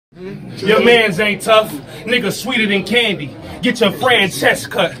Your mans ain't tough, nigga sweeter than candy. Get your friend chest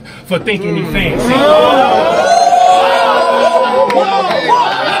cut for thinking he fancy.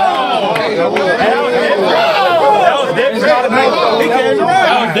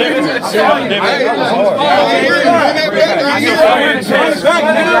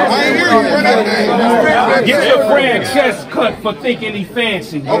 Get your friend chest cut for thinking he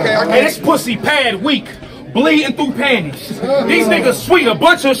fancy. Hey, this pussy pad weak. Bleeding through panties. These niggas sweet, a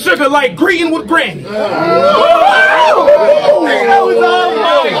bunch of sugar like greeting with granny. That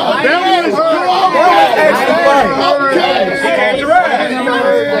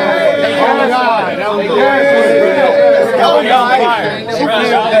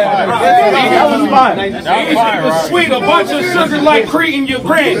was all right. That was sweet, a bunch of sugar like greeting your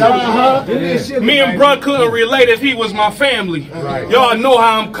granny. Me and bruh couldn't relate if he was my family. Y'all know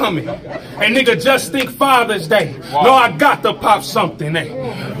how I'm coming. And nigga just think Father's Day. No, I got to pop something, eh?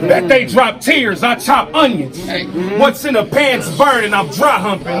 Bet they drop tears, I chop onions. What's in the pants burning, I'm dry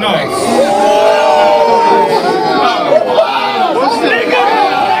humping. No.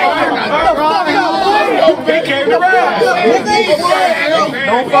 He came to rap.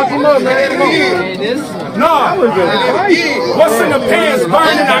 Don't fuck him up, man. No. What's in the pants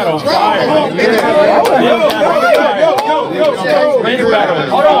burning, I'm dry humping.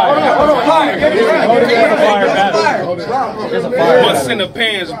 What's in the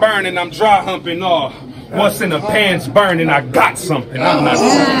pants burning, I'm dry humping all. What's in the pants burning, I got something. I'm not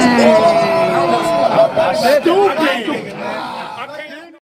stupid.